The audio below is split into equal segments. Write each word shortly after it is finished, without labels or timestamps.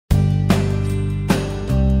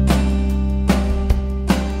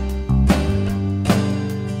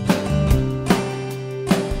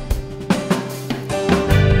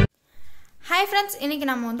Friends इनकी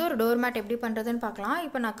நம்ம வந்து ஒரு டோர் மேட் எப்படி பண்றதுன்னு பார்க்கலாம்.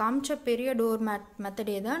 இப்போ நான் காமிச்ச பெரிய டோர் மேட்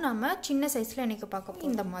மெத்தடே தான் நம்ம சின்ன சைஸ்ல இன்னைக்கு பார்க்க போறோம்.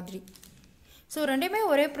 இந்த மாதிரி சோ ரெண்டுமே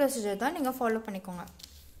ஒரே ப்ரொசீஜர் தான், நீங்க ஃபாலோ பண்ணிக்கோங்க.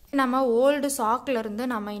 நம்ம ஓல்ட் சாக்ல இருந்து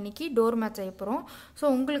நம்ம இன்னைக்கு டோர் மேட் செய்ய போறோம். சோ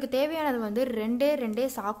உங்களுக்கு தேவையானது வந்து ரெண்டே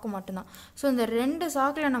சாக்கு மட்டும் தான். சோ இந்த ரெண்டு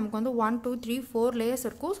சாக்ல நமக்கு வந்து 1 2 3 4 லேயர்ஸ்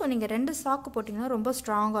இருக்கும். சோ நீங்க ரெண்டு சாக்கு போட்டீங்கன்னா ரொம்ப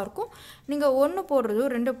ஸ்ட்ராங்கா இருக்கும். நீங்க ஒன்னு போடுறதோ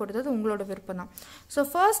ரெண்டு போடுறது உங்களோட விருப்பம் தான். சோ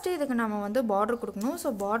ஃபர்ஸ்ட் இதுக்கு நாம வந்து பார்டர் கொடுக்கணும்.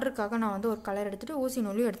 சோ பார்டருக்காக நான் வந்து ஒரு கலர் எடுத்துட்டு ஊசி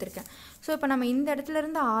நூல் எடுத்துர்க்கேன். சோ இப்போ நம்ம இந்த இடத்துல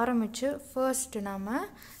இருந்து ஆரம்பிச்சு ஃபர்ஸ்ட் நாம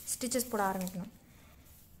ஸ்டிச்சஸ் போட ஆரம்பிக்கணும்.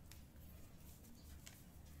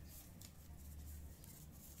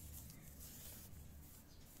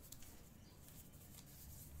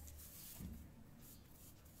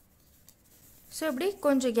 சோ இப்படி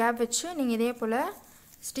கொஞ்சம் கேப் வச்சு நீங்க இதே போல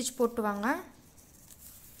ஸ்டிட்ச் போட்டு வாங்க.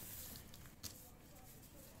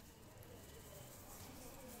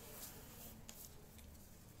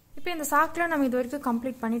 இப்போ இந்த சாக்ல நம்ம இது வரைக்கும்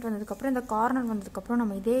கம்ப்ளீட் பண்ணிட்டு வந்ததுக்கு அப்புறம் இந்த கார்னர் வந்ததுக்கு அப்புறம்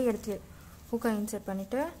நம்ம இதே இடத்துல ஹூக்கை இன்சர்ட்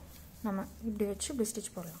பண்ணிட்டு நம்ம இப்படி வச்சு இப்படி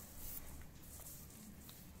ஸ்டிட்ச் போடலாம்.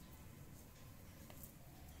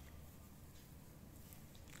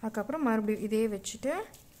 அதுக்கு அப்புறம் மறுபடியும் இதே வச்சிட்டு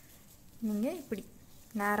நீங்க இப்படி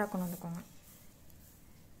நேரா கொண்டு வந்துக்கோங்க.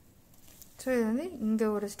 சோ இது வந்து இங்க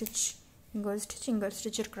ஒரு ஸ்டிட்ச் இங்க ஒரு ஸ்டிட்ச் இங்க ஒரு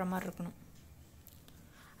ஸ்டிட்ச் இருக்கிற மாதிரி இருக்கணும்.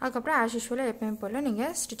 அதுக்கு அப்புறம் as usual எப்பவும் போல நீங்க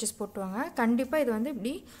ஸ்டிச்சஸ் போட்டு வாங்க. கண்டிப்பா இது வந்து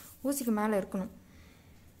இப்படி ஊசிக்கு மேல இருக்கணும்.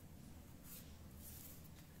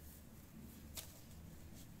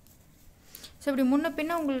 சோ இப்படி முன்ன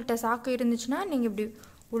பின்ன உங்கள்ட்ட சாக்கு இருந்துச்சுனா நீங்க இப்படி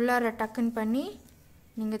உள்ளார டக்கன் பண்ணி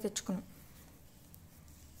நீங்க தச்சுக்கணும்.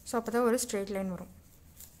 சோ அப்பதான் ஒரு ஸ்ட்ரைட் லைன் வரும்.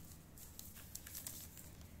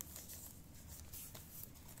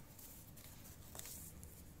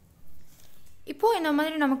 இப்போ இந்த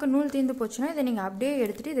மாதிரி நமக்கு நூல் தீந்து போச்சுனா இத நீங்க அப்படியே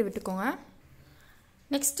எடுத்துட்டு இத விட்டுக்கோங்க.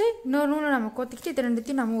 நெக்ஸ்ட் இன்னொரு நூலை நம்ம கோத்திக்கிட்டு இத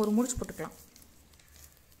ரெண்டுத்தையும் நம்ம ஒரு முடிச்சு போட்டுக்கலாம்.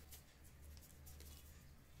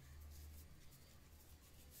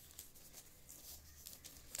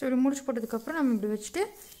 சோ முடிச்சு போட்டதுக்கு அப்புறம் நம்ம இப்படி வச்சிட்டு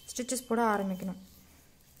ஸ்டிச்சஸ் போட ஆரம்பிக்கணும்.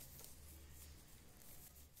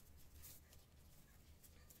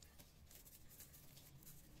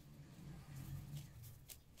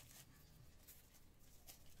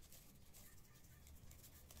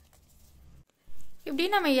 இப்படி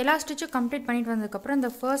நம்ம எல்லா ஸ்டிட்சும் கம்ப்ளீட் பண்ணிட்டு வந்ததுக்கு அப்புறம் இந்த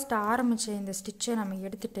ஃபர்ஸ்ட் ஆரம்பிச்ச இந்த ஸ்டிட்சை நம்ம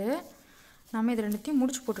எடுத்துட்டு நாம இது ரெண்டுத்தையும்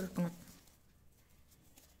முடிச்சு போட்டுறணும்.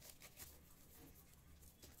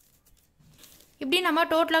 இப்படி நம்ம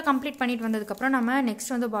டோட்டலா கம்ப்ளீட் பண்ணிட்டு வந்ததுக்கு அப்புறம் நம்ம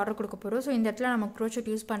நெக்ஸ்ட் வந்து பார்டர் கொடுக்க போறோம். சோ இந்த இடத்துல நம்ம crochet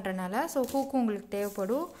யூஸ் பண்றனால சோ ஹூக் உங்களுக்கு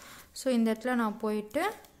தேவைப்படும். சோ இந்த இடத்துல நான் போயிட்டு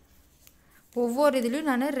ஒவ்வொரு இதுலயும்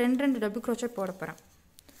நான் ரெண்டு டபுள் crochet போட போறேன்.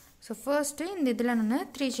 சோ ஃபர்ஸ்ட் இந்த இதுல நான்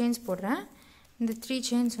 3 செயின்ஸ் போடுறேன். இந்த 3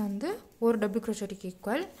 செயின்ஸ் வந்து ஒரு டபுள் crochetக்கு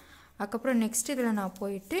ஈக்குவல். அதுக்கு அப்புறம் நெக்ஸ்ட் இதல நான்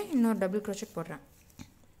போயிட்டு இன்னொரு டபுள் crochet போடுறேன்.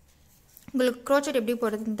 உங்களுக்கு crochet எப்படி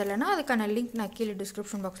போடுறதுன்னு தெரியலனா அதுக்கான லிங்க் நான் கீழ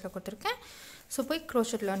டிஸ்கிரிப்ஷன் பாக்ஸ்ல கொடுத்திருக்கேன். சோ போய்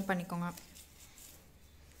crochet லேர்ன் பண்ணிக்கோங்க.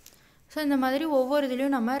 சோ இந்த மாதிரி ஒவ்வொரு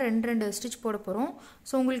இதுலயும் நம்ம ரெண்டு ஸ்டிட்ச் போட போறோம்.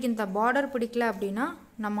 சோ உங்களுக்கு இந்த பார்டர் பிடிக்கல அப்படினா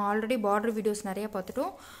நம்ம ஆல்ரெடி பார்டர் வீடியோஸ் நிறைய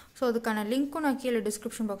பார்த்துட்டோம். சோ அதுக்கான லிங்க்கும் நான் கீழ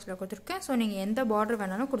டிஸ்கிரிப்ஷன் பாக்ஸ்ல கொடுத்திருக்கேன். சோ நீங்க எந்த பார்டர்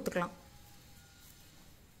வேணாலும் கொடுத்துக்கலாம்.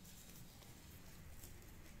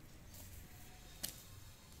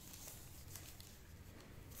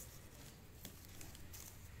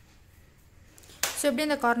 சோ இப்படி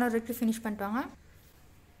இந்த கார்னர் வரைக்கும் finish பண்ணிட்டாங்க.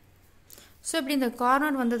 சோ இப்படி இந்த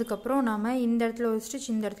கார்னர் வந்ததுக்கு அப்புறம் நாம இந்த இடத்துல ஒரு ஸ்டிட்ச்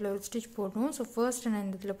இந்த இடத்துல ஒரு ஸ்டிட்ச் போடணும். சோ ஃபர்ஸ்ட் நான்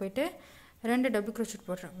இந்த இடத்துல போயிட்டு ரெண்டு டபுள் crochet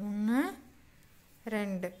போடுறேன். 1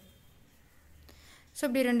 2. சோ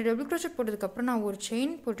இப்படி ரெண்டு டபுள் crochet போட்டதுக்கு அப்புறம் நான் ஒரு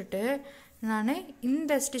செயின் போட்டுட்டு நான்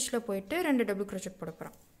இந்த ஸ்டிட்ச்ல போயிட்டு ரெண்டு டபுள் crochet போட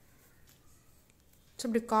போறேன். சோ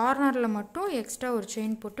இப்படி கார்னர்ல மட்டும் எக்ஸ்ட்ரா ஒரு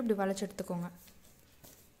செயின் போட்டு இப்படி வளைச்சு எடுத்துக்கோங்க.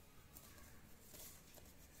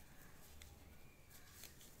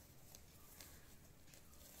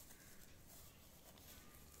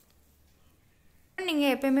 நீங்க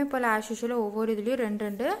எப்பவுமே போல as usual ஒவ்வொரு இதுலயும்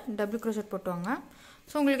ரெண்டு டபுள் crochet போட்டுவாங்க.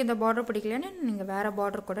 சோ உங்களுக்கு இந்த border பிடிக்கலனா நீங்க வேற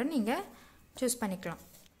border கூட நீங்க चूஸ் பண்ணிக்கலாம்.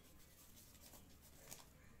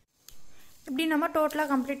 இப்படி நம்ம டோட்டலா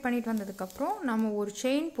கம்ப்ளீட் பண்ணிட்டு வந்ததுக்கு அப்புறம் நாம ஒரு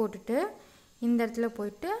செயின் போட்டுட்டு இந்த இடத்துல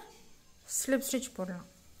போயிட்டு ஸ்லிப் ஸ்டிட்ச் போடலாம்.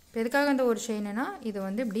 எதுக்காக இந்த ஒரு செயின்னா இது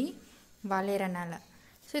வந்து இப்படி வளையறனால.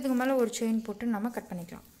 சோ இதுக்கு மேல ஒரு செயின் போட்டு நாம கட்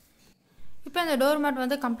பண்ணிக்கலாம். இப்போ இந்த டோர் மேட்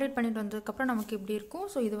வந்து கம்ப்ளீட் பண்ணிட்டு வந்ததுக்கு அப்புறம் நமக்கு இப்படி இருக்கும்.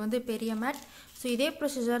 சோ இது வந்து பெரிய மேட். சோ இதே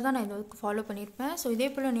ப்ரொசீஜர் தான் நான் இதுக்கு ஃபாலோ பண்ணிருப்பேன். சோ இதே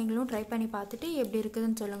போல நீங்களும் ட்ரை பண்ணி பார்த்துட்டு எப்படி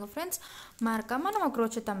இருக்குதுன்னு சொல்லுங்க फ्रेंड्स. மறக்காம நம்ம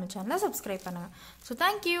crochet தமிழ் சேனலை Subscribe பண்ணுங்க. So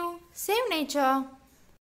thank you. Save nature.